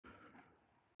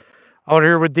Out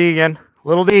here with D again,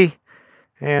 little D,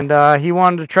 and he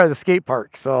wanted to try the skate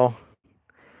park. So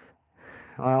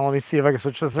let me see if I can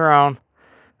switch this around.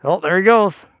 Oh, there he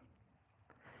goes.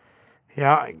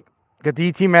 Yeah, got the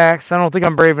ET Max. I don't think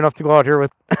I'm brave enough to go out here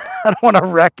with. I don't want to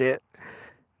wreck it.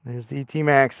 There's the ET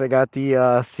Max. I got the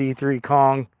C3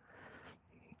 Kong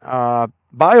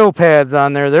bio pads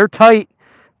on there. They're tight,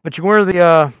 but you can wear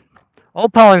the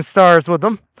Opalin stars with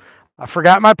them. I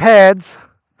forgot my pads.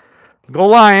 Go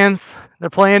Lions. They're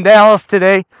playing Dallas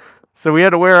today, so we had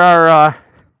to wear our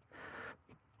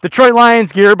Detroit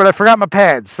Lions gear, but I forgot my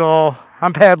pads, so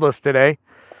I'm padless today.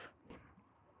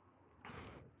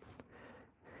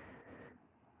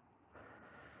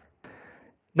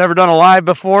 Never done a live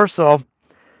before, so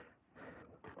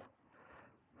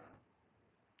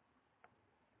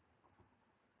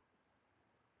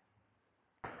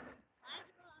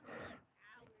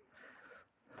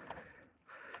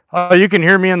you can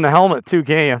hear me in the helmet too,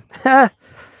 can you?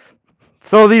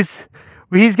 So he's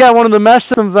got one of the mesh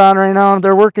systems on right now, and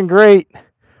they're working great.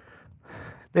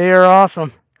 They are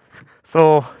awesome.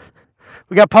 So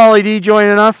we got Pauly D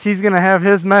joining us. He's gonna have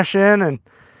his mesh in, and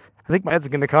I think my head's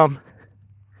gonna come.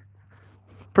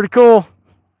 Pretty cool.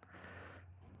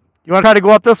 You want to try to go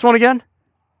up this one again?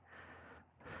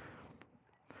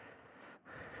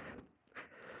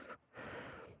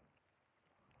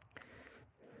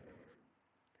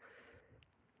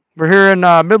 We're here in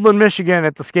Midland, Michigan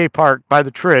at the skate park by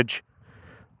the Tridge.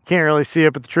 Can't really see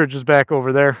it, but the Tridge is back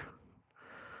over there.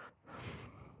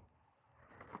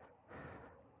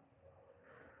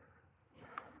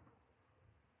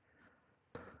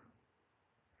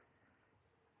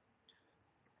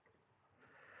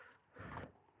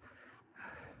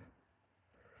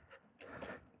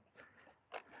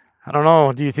 I don't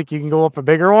know. Do you think you can go up a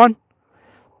bigger one?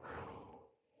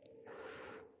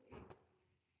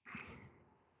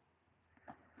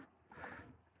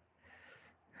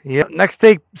 Yep. Next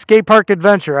skate park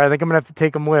adventure. I think I'm gonna have to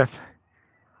take them with.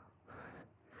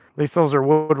 At least those are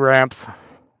wood ramps. You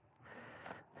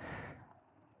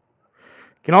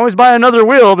can always buy another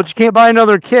wheel, but you can't buy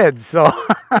another kid. So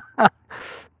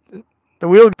the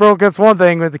wheel broke, that's one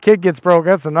thing, but the kid gets broke,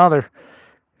 that's another.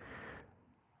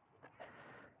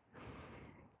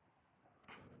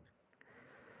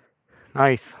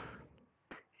 Nice.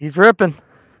 He's ripping.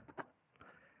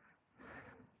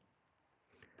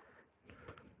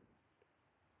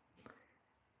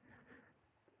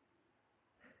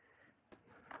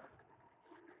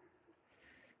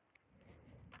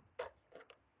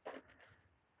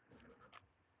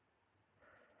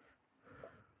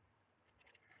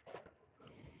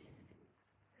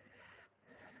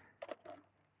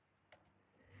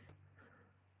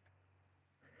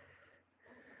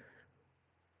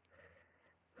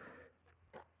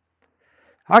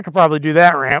 I could probably do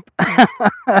that ramp.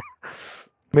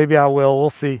 Maybe I will. We'll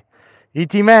see.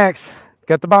 ET Max.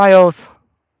 Got the bios.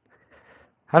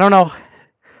 I don't know.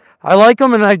 I like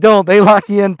them and I don't. They lock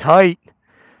you in tight.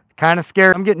 Kind of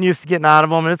scared. I'm getting used to getting out of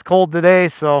them, and it's cold today,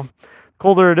 so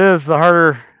colder it is, the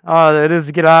harder it is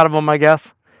to get out of them, I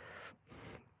guess.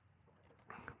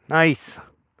 Nice.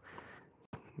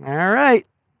 All right.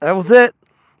 That was it.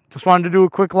 Just wanted to do a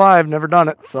quick live. Never done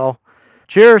it. So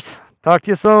cheers. Talk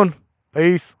to you soon.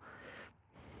 Peace.